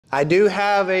I do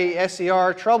have a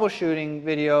SCR troubleshooting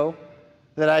video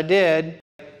that I did.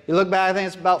 You look back, I think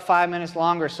it's about 5 minutes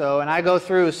long or so, and I go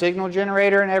through a signal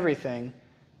generator and everything,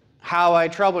 how I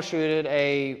troubleshooted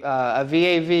a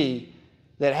VAV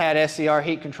that had SCR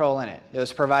heat control in it. It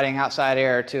was providing outside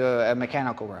air to a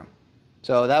mechanical room.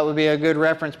 So that would be a good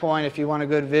reference point. If you want a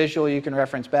good visual, you can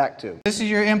reference back to. This is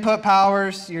your input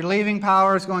powers, your leaving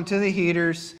powers going to the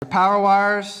heaters, your power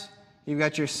wires, you've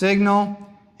got your signal,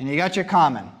 and you got your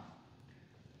common.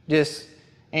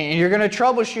 And you're going to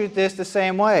troubleshoot this the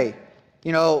same way.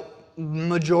 You know,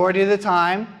 majority of the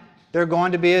time, they're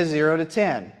going to be a 0 to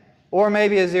 10, or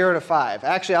maybe a 0 to 5.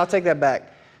 Actually, I'll take that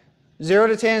back. 0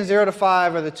 to 10, 0 to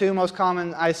 5 are the two most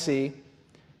common I see.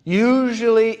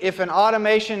 Usually, if an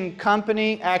automation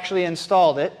company actually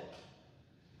installed it,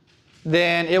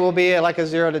 then it will be like a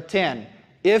 0 to 10.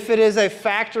 If it is a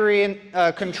factory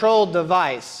controlled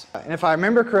device, and if I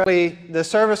remember correctly, the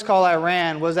service call I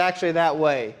ran was actually that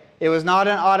way. It was not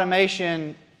an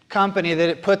automation company that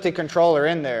it put the controller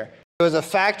in there. It was a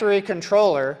factory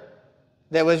controller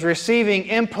that was receiving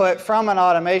input from an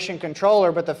automation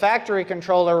controller, but the factory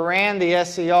controller ran the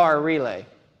SCR relay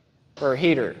or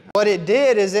heater. What it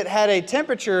did is it had a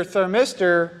temperature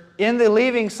thermistor in the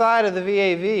leaving side of the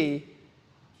VAV,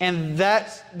 and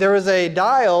there was a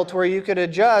dial to where you could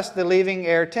adjust the leaving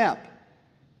air temp.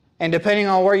 And depending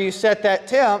on where you set that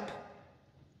temp,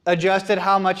 adjusted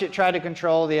how much it tried to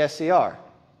control the SCR.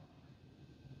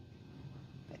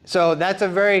 So that's a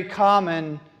very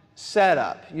common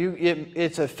setup.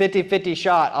 It's a 50-50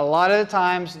 shot. A lot of the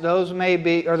times those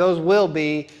will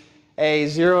be a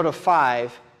 0 to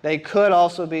 5. They could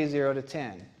also be 0 to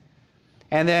 10.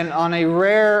 And then on a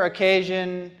rare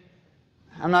occasion,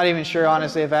 I'm not even sure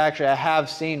honestly if I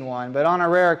have seen one, but on a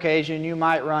rare occasion you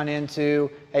might run into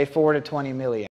a 4 to 20 milliamp.